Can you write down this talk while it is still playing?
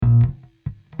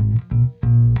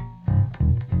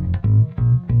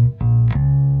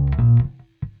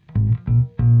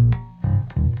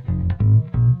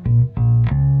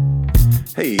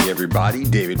Hey everybody,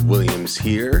 David Williams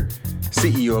here,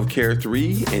 CEO of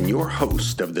Care3 and your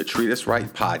host of the Treat Us Right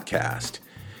podcast.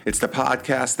 It's the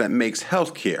podcast that makes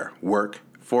healthcare work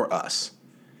for us.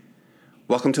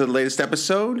 Welcome to the latest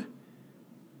episode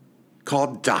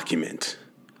called Document.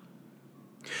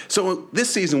 So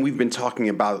this season we've been talking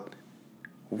about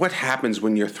what happens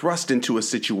when you're thrust into a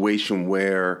situation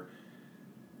where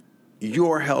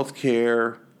your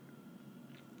healthcare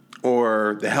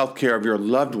or the healthcare of your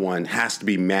loved one has to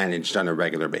be managed on a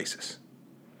regular basis.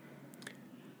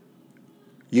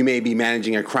 You may be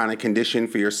managing a chronic condition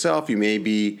for yourself. You may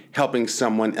be helping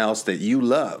someone else that you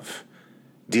love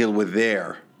deal with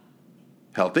their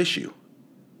health issue.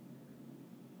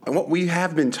 And what we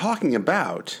have been talking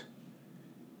about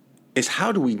is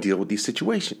how do we deal with these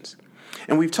situations?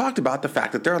 And we've talked about the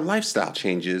fact that there are lifestyle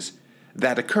changes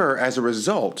that occur as a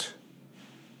result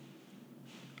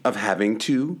of having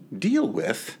to deal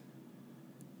with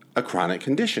a chronic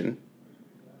condition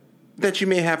that you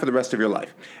may have for the rest of your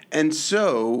life. And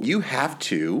so you have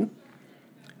to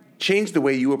change the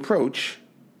way you approach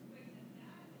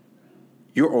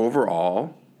your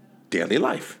overall daily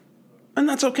life. And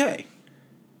that's okay.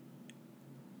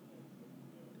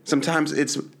 Sometimes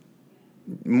it's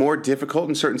more difficult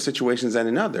in certain situations than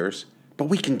in others, but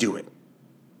we can do it.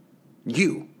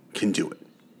 You can do it.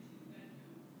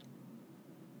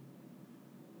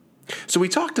 So we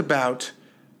talked about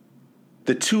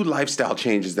the two lifestyle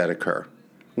changes that occur.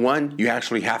 One, you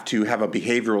actually have to have a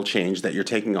behavioral change that you're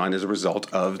taking on as a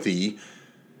result of the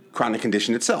chronic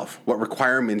condition itself. What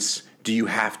requirements do you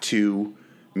have to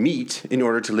meet in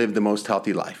order to live the most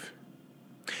healthy life?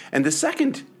 And the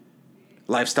second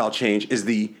lifestyle change is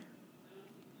the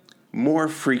more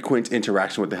frequent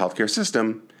interaction with the healthcare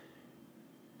system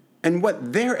and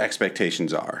what their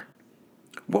expectations are.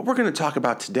 What we're going to talk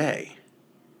about today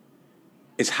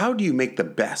is how do you make the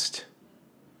best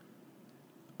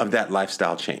of that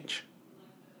lifestyle change?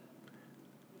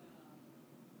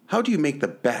 How do you make the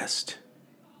best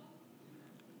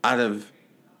out of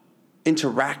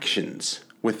interactions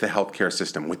with the healthcare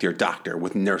system, with your doctor,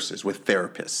 with nurses, with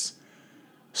therapists,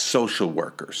 social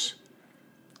workers,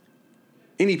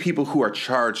 any people who are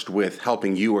charged with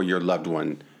helping you or your loved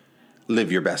one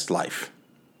live your best life,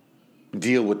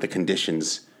 deal with the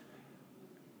conditions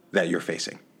that you're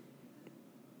facing?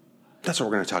 That's what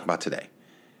we're going to talk about today.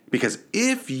 Because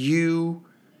if you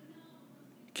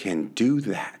can do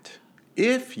that,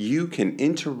 if you can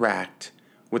interact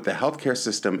with the healthcare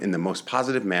system in the most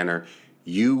positive manner,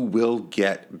 you will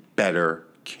get better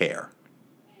care.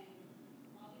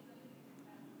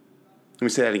 Let me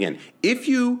say that again. If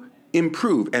you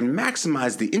improve and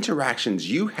maximize the interactions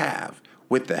you have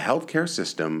with the healthcare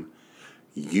system,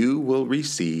 you will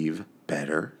receive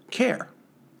better care.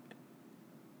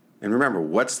 And remember,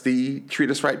 what's the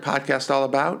Treat Us Right podcast all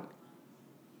about?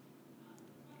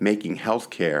 Making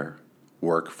healthcare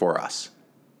work for us.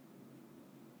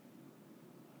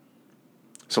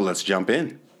 So let's jump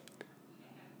in.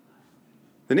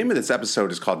 The name of this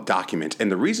episode is called Document,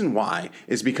 and the reason why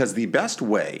is because the best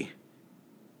way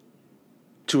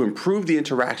to improve the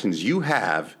interactions you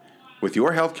have with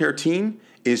your healthcare team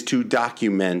is to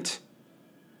document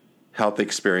health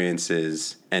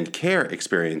experiences and care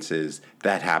experiences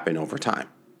that happen over time.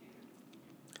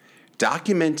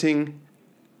 Documenting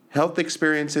health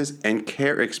experiences and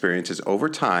care experiences over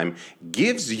time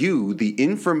gives you the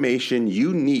information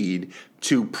you need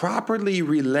to properly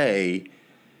relay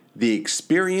the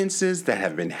experiences that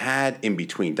have been had in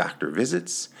between doctor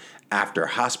visits, after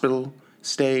hospital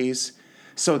stays,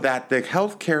 so that the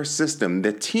healthcare system,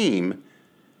 the team,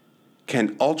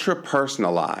 can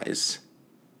ultra-personalize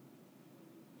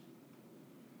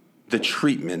the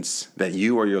treatments that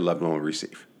you or your loved one will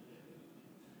receive.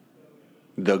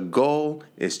 The goal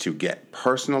is to get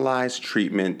personalized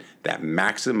treatment that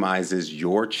maximizes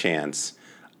your chance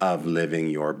of living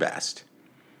your best.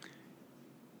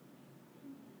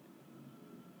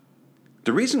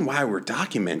 The reason why we're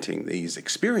documenting these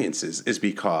experiences is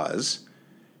because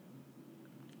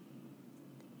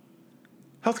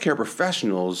healthcare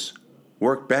professionals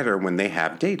work better when they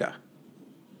have data.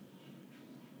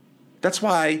 That's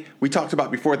why we talked about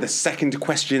before the second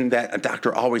question that a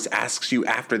doctor always asks you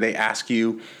after they ask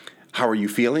you, how are you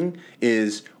feeling,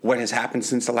 is what has happened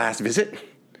since the last visit?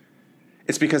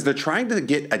 It's because they're trying to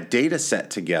get a data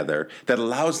set together that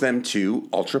allows them to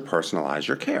ultra-personalize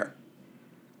your care.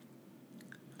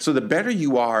 So the better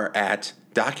you are at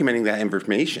documenting that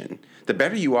information, the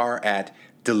better you are at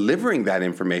delivering that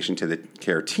information to the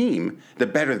care team, the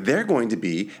better they're going to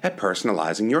be at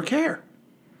personalizing your care,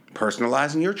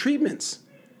 personalizing your treatments.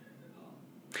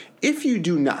 If you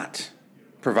do not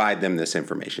provide them this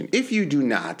information. If you do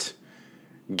not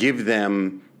give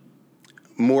them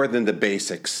more than the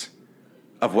basics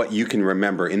of what you can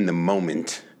remember in the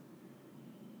moment,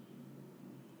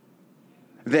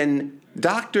 then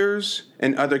doctors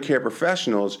and other care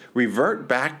professionals revert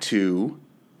back to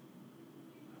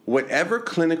whatever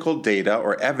clinical data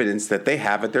or evidence that they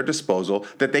have at their disposal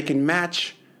that they can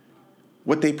match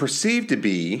what they perceive to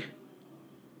be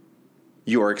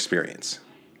your experience.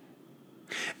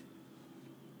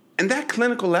 And that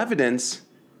clinical evidence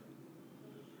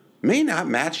may not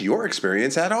match your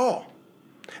experience at all.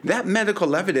 That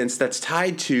medical evidence that's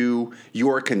tied to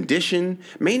your condition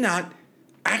may not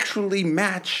actually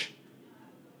match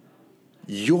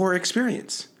your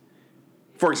experience.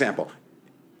 For example,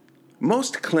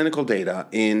 most clinical data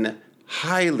in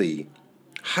highly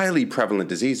prevalent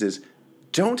diseases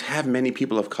don't have many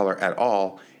people of color at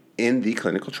all in the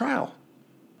clinical trial.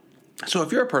 So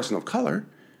if you're a person of color,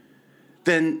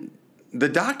 then the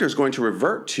doctor is going to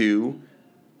revert to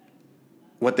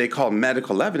what they call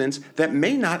medical evidence that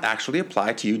may not actually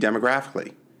apply to you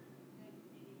demographically.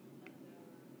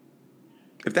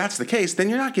 If that's the case, then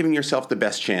you're not giving yourself the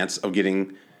best chance of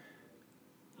getting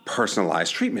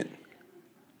personalized treatment.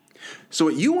 So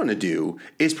what you want to do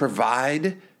is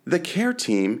provide the care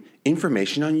team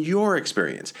information on your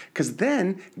experience, because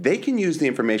then they can use the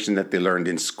information that they learned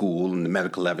in school and the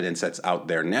medical evidence that's out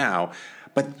there now,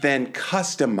 but then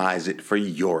customize it for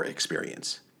your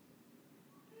experience.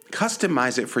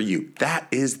 Customize it for you. That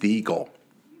is the goal.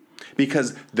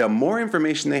 Because the more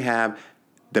information they have,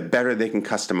 the better they can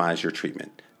customize your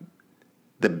treatment.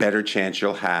 The better chance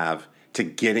you'll have to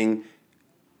getting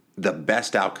the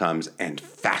best outcomes and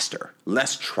faster,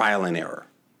 less trial and error.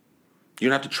 You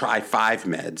don't have to try 5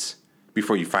 meds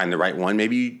before you find the right one.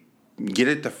 Maybe you get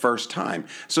it the first time.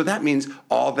 So that means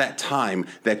all that time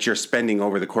that you're spending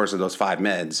over the course of those 5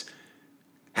 meds,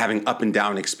 having up and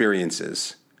down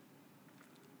experiences,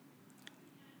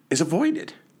 is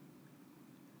avoided.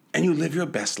 And you live your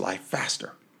best life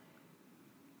faster.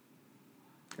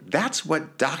 That's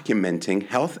what documenting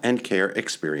health and care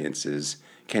experiences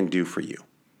can do for you.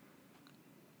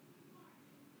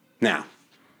 Now,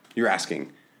 you're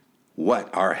asking,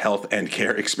 what are health and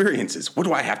care experiences? What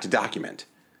do I have to document?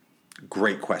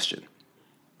 Great question.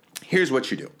 Here's what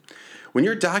you do. When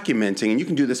you're documenting, and you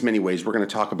can do this many ways, we're going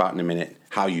to talk about in a minute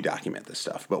how you document this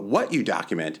stuff. But what you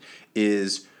document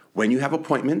is when you have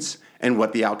appointments and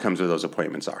what the outcomes of those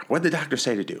appointments are. What did the doctor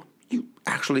say to do? You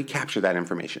actually capture that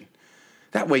information.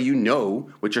 That way you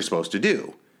know what you're supposed to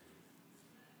do.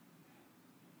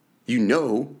 You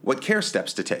know what care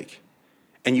steps to take,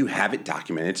 and you have it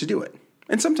documented to do it.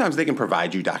 And sometimes they can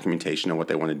provide you documentation on what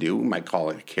they want to do. You might call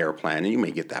it a care plan, and you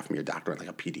may get that from your doctor, like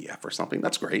a PDF or something.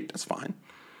 That's great. That's fine.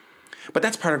 But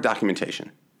that's part of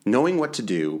documentation. Knowing what to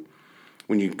do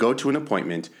when you go to an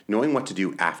appointment, knowing what to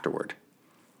do afterward.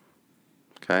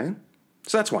 Okay?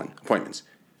 So that's one, appointments.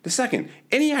 The second,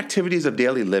 any activities of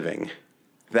daily living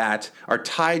that are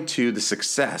tied to the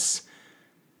success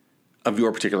of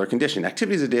your particular condition.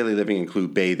 Activities of daily living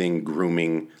include bathing,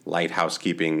 grooming, light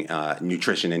housekeeping,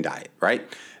 nutrition, and diet, right?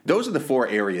 Those are the 4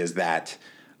 areas that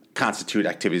constitute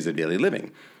activities of daily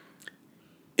living.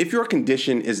 If your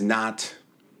condition is not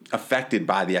affected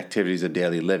by the activities of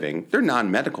daily living, they're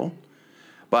non-medical,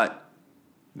 but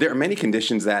there are many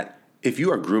conditions that if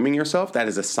you are grooming yourself, that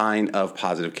is a sign of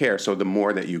positive care. So the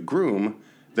more that you groom,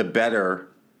 the better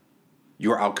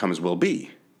your outcomes will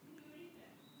be.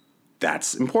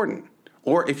 That's important.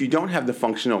 Or if you don't have the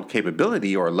functional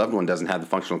capability, or a loved one doesn't have the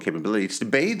functional capabilities to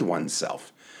bathe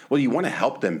oneself, well, you want to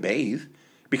help them bathe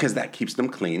because that keeps them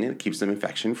clean and it keeps them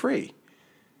infection-free.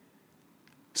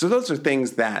 So those are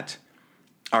things that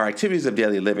are activities of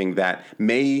daily living that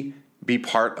may be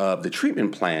part of the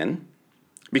treatment plan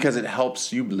because it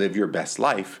helps you live your best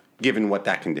life given what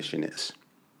that condition is.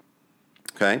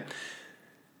 Okay?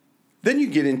 Then you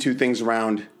get into things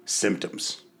around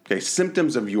symptoms. Okay,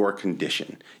 symptoms of your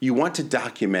condition. You want to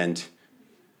document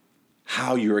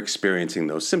how you're experiencing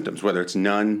those symptoms, whether it's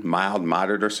none, mild,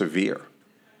 moderate, or severe.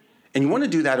 And you want to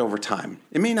do that over time.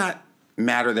 It may not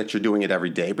matter that you're doing it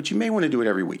every day, but you may want to do it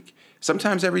every week.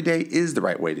 Sometimes every day is the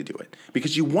right way to do it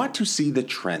because you want to see the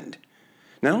trend.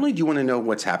 Not only do you want to know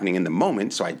what's happening in the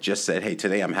moment, so I just said, hey,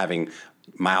 today I'm having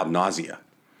mild nausea.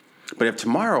 But if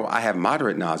tomorrow I have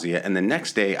moderate nausea and the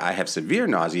next day I have severe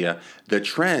nausea, the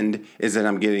trend is that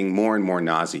I'm getting more and more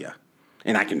nausea.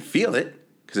 And I can feel it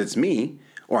because it's me,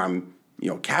 or I'm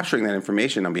capturing that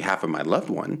information on behalf of my loved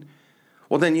one.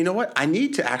 Well, then you know what? I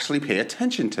need to actually pay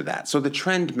attention to that. So the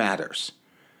trend matters.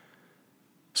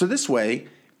 So this way,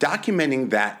 documenting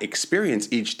that experience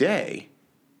each day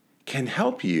can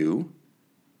help you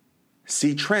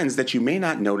see trends that you may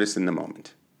not notice in the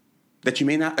moment, that you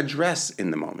may not address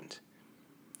in the moment.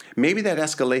 Maybe that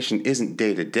escalation isn't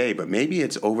day to day, but maybe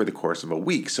it's over the course of a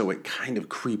week, so it kind of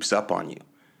creeps up on you.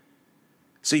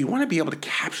 So you want to be able to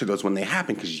capture those when they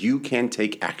happen because you can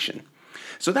take action.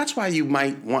 So that's why you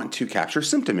might want to capture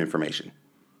symptom information.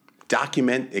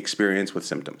 Document experience with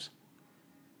symptoms.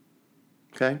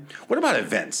 Okay? What about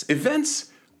events?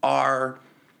 Events are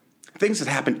things that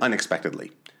happen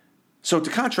unexpectedly. So to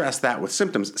contrast that with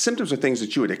symptoms, symptoms are things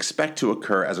that you would expect to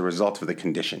occur as a result of the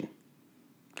condition.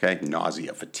 Okay?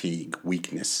 Nausea, fatigue,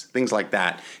 weakness, things like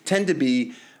that tend to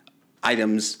be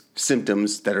items,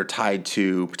 symptoms that are tied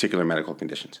to particular medical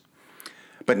conditions.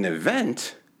 But an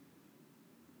event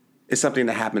is something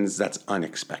that happens that's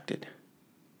unexpected.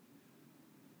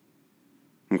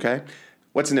 Okay?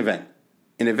 What's an event?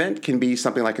 An event can be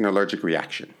something like an allergic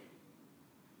reaction.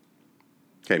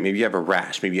 Okay, maybe you have a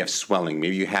rash, maybe you have swelling,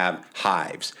 maybe you have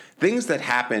hives. Things that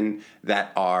happen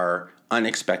that are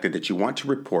unexpected that you want to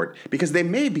report because they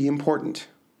may be important.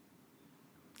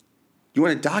 You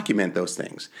want to document those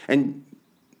things and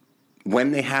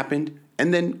when they happened,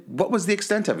 and then what was the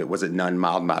extent of it? Was it none,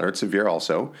 mild, moderate, severe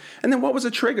also? And then what was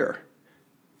a trigger?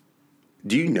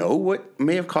 Do you know what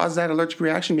may have caused that allergic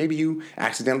reaction? Maybe you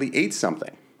accidentally ate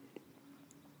something.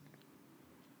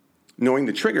 Knowing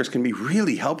the triggers can be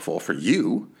really helpful for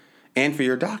you and for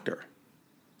your doctor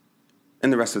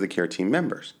and the rest of the care team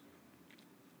members.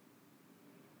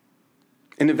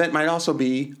 An event might also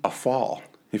be a fall.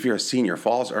 If you're a senior,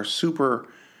 falls are super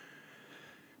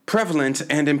prevalent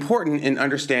and important in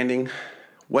understanding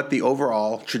what the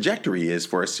overall trajectory is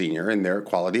for a senior and their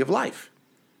quality of life.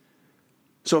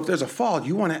 So if there's a fall,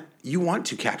 you want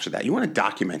to capture that. You want to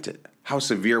document it. How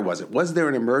severe was it? Was there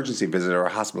an emergency visit or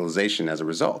a hospitalization as a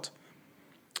result?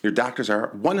 Your doctors are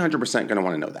 100% going to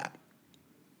want to know that.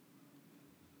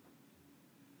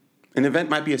 An event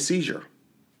might be a seizure.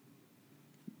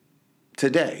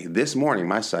 Today, this morning,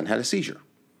 my son had a seizure.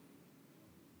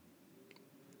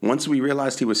 Once we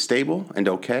realized he was stable and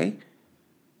okay,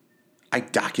 I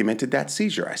documented that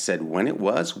seizure. I said when it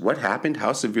was, what happened,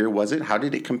 how severe was it, how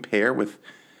did it compare with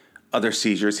other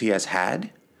seizures he has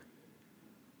had,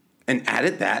 and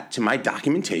added that to my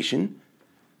documentation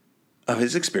of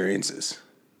his experiences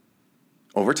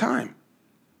over time.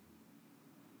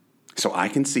 So I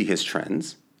can see his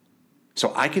trends,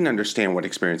 so I can understand what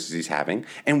experiences he's having,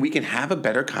 and we can have a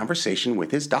better conversation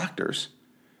with his doctors,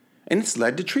 and it's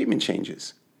led to treatment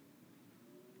changes.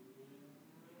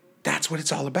 That's what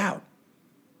it's all about.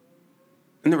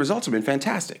 And the results have been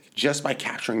fantastic just by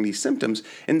capturing these symptoms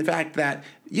and the fact that,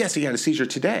 yes, he had a seizure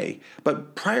today,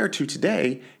 but prior to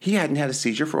today, he hadn't had a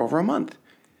seizure for over a month.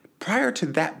 Prior to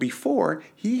that before,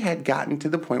 he had gotten to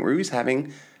the point where he was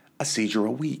having a seizure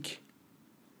a week.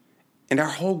 And our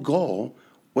whole goal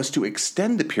was to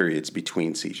extend the periods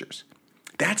between seizures.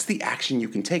 That's the action you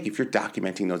can take if you're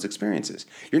documenting those experiences.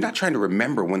 You're not trying to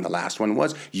remember when the last one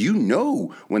was. You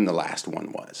know when the last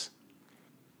one was.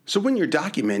 So when you're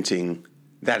documenting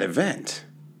that event,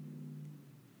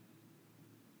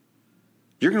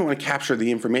 you're going to want to capture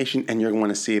the information and you're going to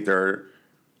want to see if there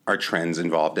are trends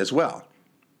involved as well.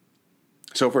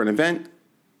 So for an event,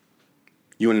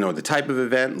 you want to know the type of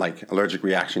event, like allergic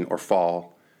reaction or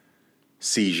fall,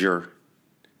 seizure.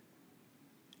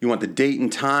 You want the date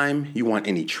and time. You want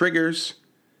any triggers.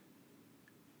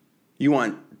 You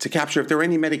want to capture if there were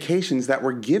any medications that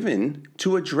were given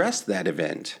to address that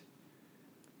event.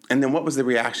 And then what was the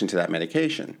reaction to that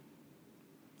medication?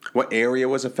 What area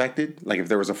was affected? Like if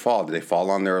there was a fall, did they fall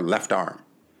on their left arm?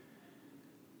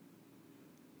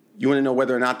 You want to know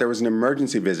whether or not there was an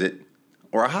emergency visit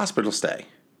or a hospital stay.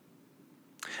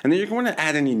 And then you're going to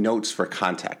add any notes for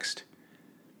context.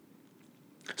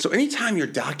 So anytime you're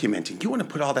documenting, you want to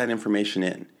put all that information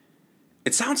in.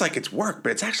 It sounds like it's work,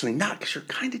 but it's actually not because you're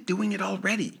kind of doing it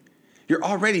already. You're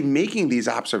already making these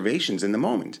observations in the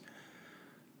moment.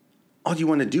 All you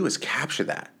want to do is capture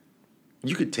that.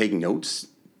 You could take notes,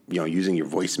 using your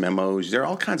voice memos. There are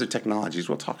all kinds of technologies.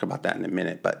 We'll talk about that in a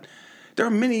minute. But there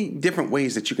are many different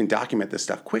ways that you can document this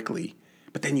stuff quickly,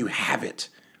 but then you have it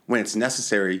when it's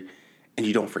necessary and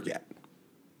you don't forget.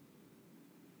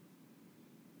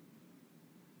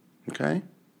 Okay?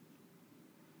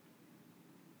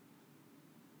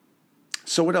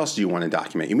 So what else do you want to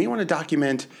document? You may want to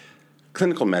document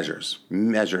clinical measures,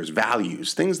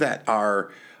 values, things that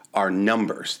are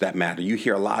numbers that matter. You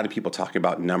hear a lot of people talking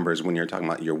about numbers when you're talking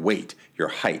about your weight, your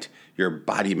height, your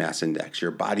body mass index,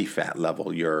 your body fat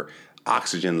level, your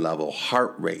oxygen level,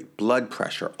 heart rate, blood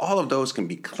pressure. All of those can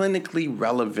be clinically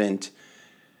relevant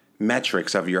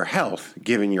metrics of your health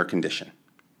given your condition.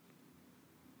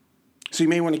 So you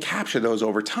may want to capture those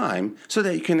over time so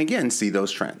that you can, again, see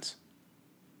those trends.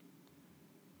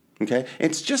 Okay?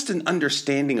 It's just an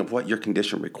understanding of what your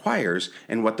condition requires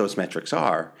and what those metrics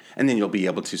are, and then you'll be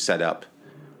able to set up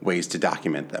ways to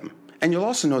document them. And you'll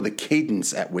also know the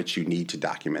cadence at which you need to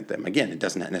document them. Again, it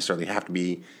doesn't necessarily have to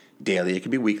be daily. It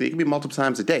could be weekly. It could be multiple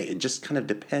times a day. It just kind of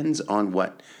depends on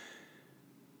what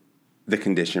the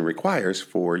condition requires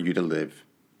for you to live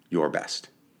your best,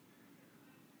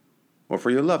 or for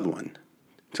your loved one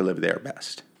to live their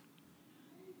best.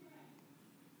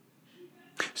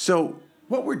 So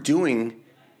what we're doing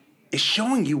is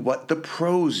showing you what the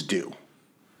pros do.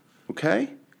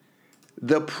 Okay?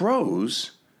 The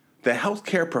pros, the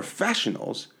healthcare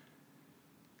professionals,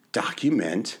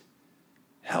 document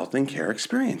health and care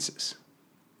experiences.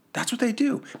 That's what they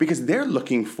do, because they're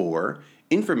looking for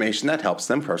information that helps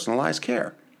them personalize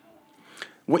care.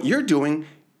 What you're doing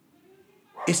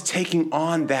is taking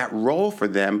on that role for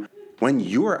them when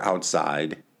you're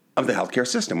outside of the healthcare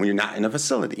system, when you're not in a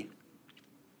facility.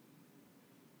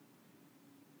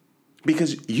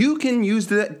 Because you can use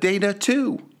that data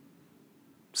too.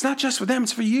 It's not just for them,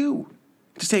 it's for you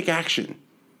to take action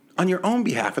on your own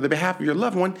behalf or the behalf of your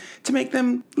loved one to make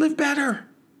them live better.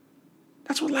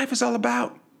 That's what life is all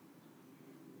about.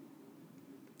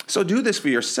 So do this for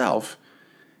yourself,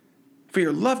 for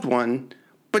your loved one,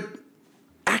 but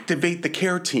activate the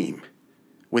care team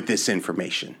with this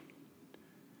information.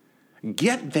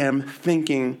 Get them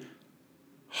thinking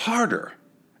harder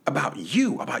about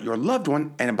you, about your loved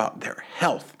one, and about their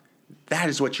health. That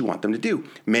is what you want them to do.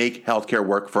 Make healthcare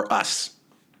work for us.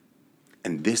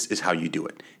 And this is how you do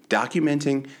it.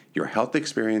 Documenting your health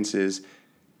experiences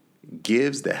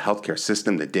gives the healthcare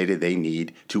system the data they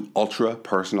need to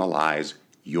ultra-personalize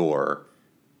your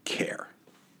care,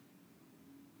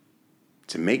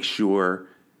 to make sure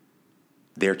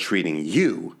they're treating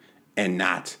you and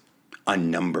not a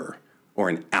number or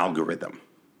an algorithm.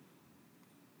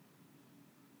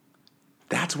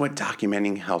 That's what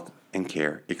documenting health and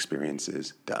care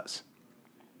experiences does.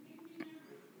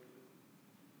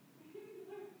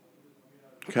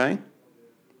 Okay?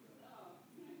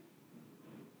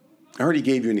 I already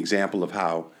gave you an example of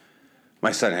how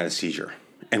my son had a seizure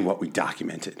and what we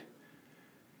documented.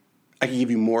 I can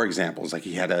give you more examples, like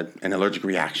he had an allergic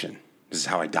reaction. This is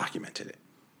how I documented it.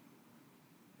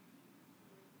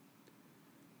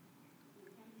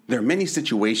 There are many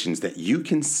situations that you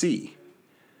can see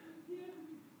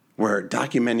where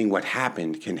documenting what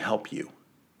happened can help you.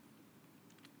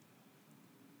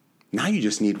 Now you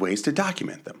just need ways to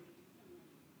document them.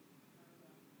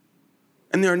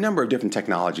 And there are a number of different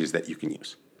technologies that you can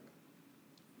use.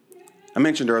 I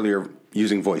mentioned earlier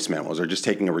using voice memos or just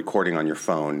taking a recording on your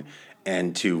phone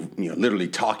and to literally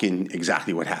talk in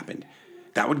exactly what happened.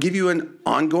 That would give you an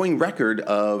ongoing record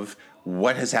of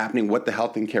what is happening, what the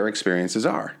health and care experiences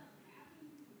are.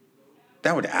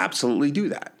 That would absolutely do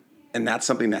that. And that's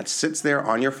something that sits there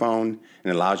on your phone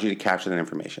and allows you to capture that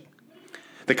information.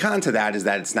 The con to that is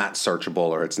that it's not searchable,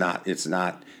 or it's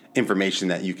not information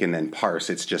that you can then parse.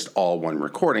 It's just all one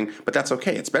recording, but that's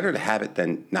okay. It's better to have it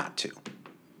than not to.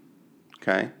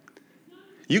 Okay?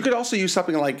 You could also use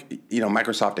something like,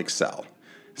 Microsoft Excel,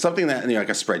 something that, like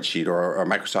a spreadsheet or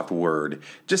Microsoft Word,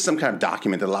 just some kind of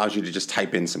document that allows you to just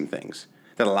type in some things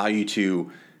that allow you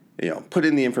to, put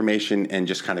in the information and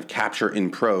just kind of capture in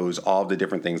prose all the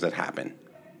different things that happen.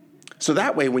 So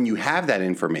that way, when you have that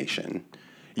information,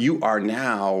 you are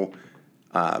now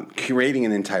creating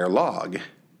an entire log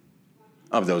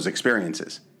of those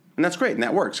experiences. And that's great, and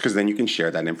that works, because then you can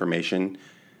share that information,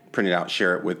 print it out,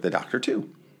 share it with the doctor too,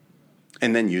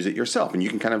 and then use it yourself. And you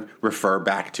can kind of refer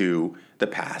back to the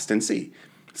past and see.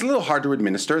 It's a little hard to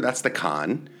administer. That's the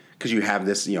con, because you have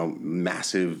this,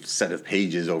 massive set of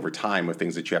pages over time of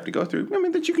things that you have to go through.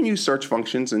 That you can use search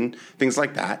functions and things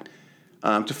like that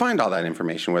to find all that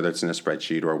information, whether it's in a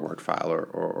spreadsheet or a Word file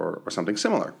or something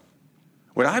similar.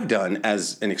 What I've done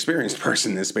as an experienced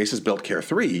person in this space is built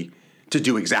Care3 to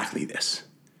do exactly this.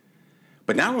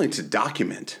 But not only to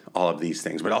document all of these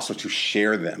things, but also to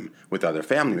share them with other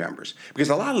family members. Because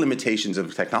a lot of limitations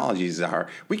of technologies are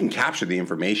we can capture the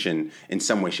information in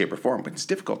some way, shape, or form, but it's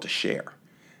difficult to share.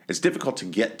 It's difficult to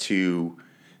get to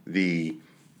the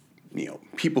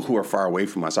people who are far away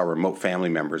from us, our remote family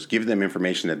members, give them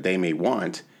information that they may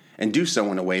want, and do so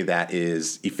in a way that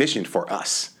is efficient for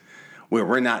us, where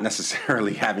we're not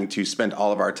necessarily having to spend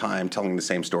all of our time telling the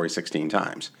same story 16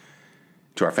 times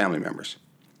to our family members.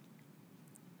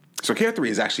 So Care3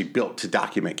 is actually built to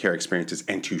document care experiences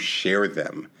and to share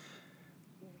them,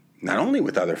 not only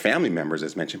with other family members,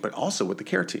 as mentioned, but also with the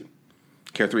care team.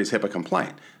 Care3 is HIPAA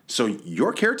compliant, so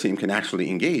your care team can actually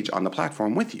engage on the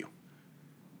platform with you.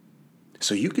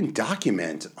 So you can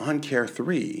document on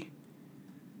Care3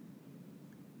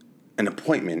 an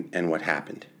appointment and what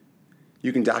happened.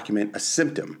 You can document a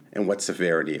symptom and what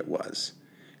severity it was.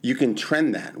 You can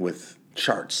trend that with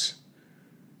charts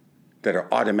that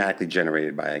are automatically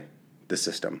generated by the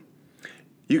system.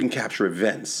 You can capture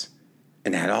events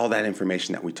and add all that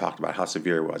information that we talked about. How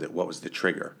severe was it? What was the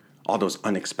trigger? All those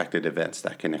unexpected events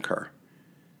that can occur.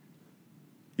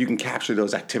 You can capture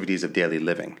those activities of daily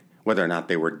living, whether or not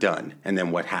they were done, and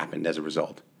then what happened as a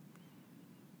result.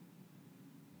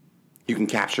 You can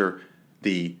capture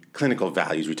the clinical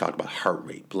values. We talked about heart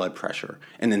rate, blood pressure,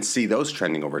 and then see those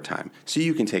trending over time so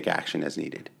you can take action as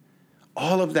needed.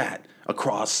 All of that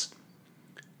across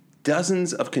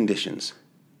dozens of conditions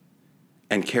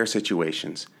and care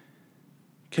situations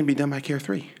can be done by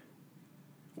Care3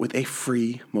 with a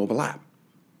free mobile app.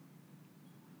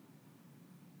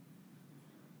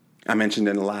 I mentioned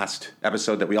in the last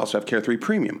episode that we also have Care3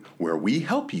 Premium, where we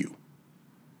help you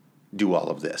do all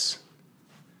of this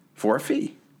for a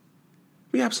fee.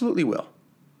 We absolutely will.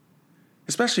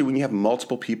 Especially when you have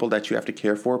multiple people that you have to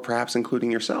care for, perhaps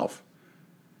including yourself.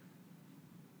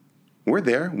 We're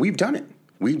there. We've done it.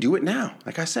 We do it now.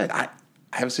 Like I said, I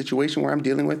have a situation where I'm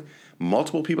dealing with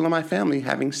multiple people in my family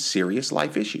having serious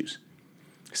life issues,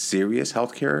 serious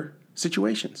healthcare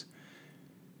situations.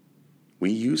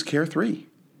 We use Care3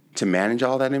 to manage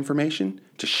all that information,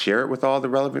 to share it with all the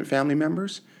relevant family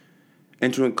members,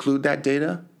 and to include that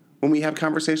data when we have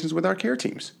conversations with our care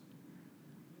teams.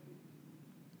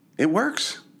 It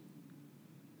works.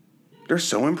 They're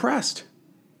so impressed.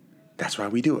 That's why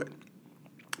we do it.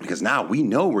 Because now we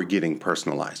know we're getting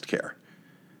personalized care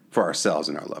for ourselves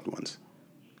and our loved ones.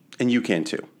 And you can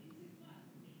too.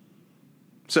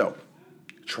 So,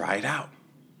 try it out.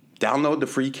 Download the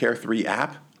free Care3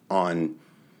 app on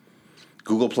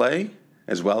Google Play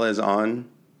as well as on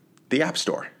the App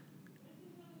Store.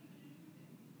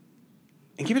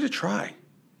 And give it a try.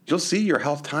 You'll see your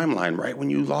health timeline right when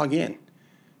you log in.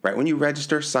 Right when you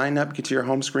register, sign up, get to your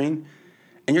home screen,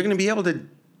 and you're going to be able to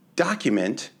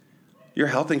document your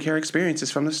health and care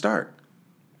experiences from the start.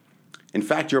 In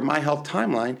fact, your My Health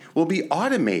timeline will be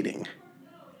automating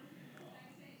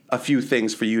a few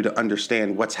things for you to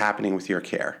understand what's happening with your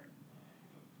care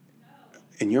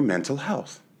and your mental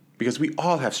health, because we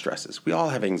all have stresses, we all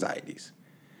have anxieties.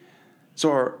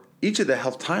 So each of the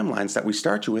health timelines that we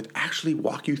start you with actually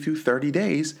walk you through 30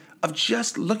 days of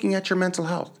just looking at your mental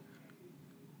health.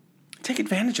 Take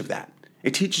advantage of that.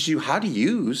 It teaches you how to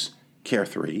use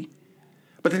Care3,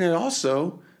 but then it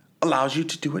also allows you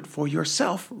to do it for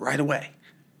yourself right away.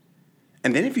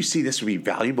 And then if you see this to be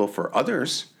valuable for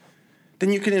others,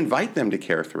 then you can invite them to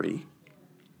Care3,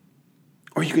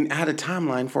 or you can add a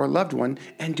timeline for a loved one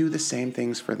and do the same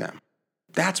things for them.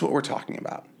 That's what we're talking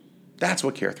about. That's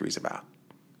what Care3 is about.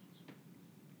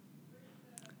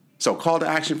 So call to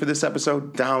action for this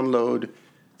episode, download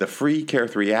the free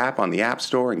Care3 app on the App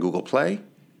Store and Google Play.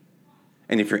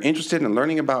 And if you're interested in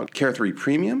learning about Care3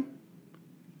 Premium,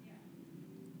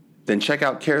 then check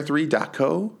out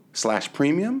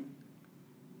care3.co/premium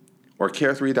or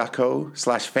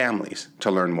care3.co/families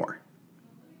to learn more.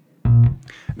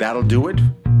 That'll do it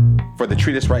for the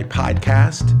Treat Us Right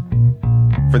podcast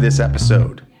for this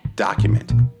episode.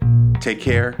 Document. Take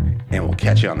care, and we'll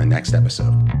catch you on the next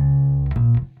episode.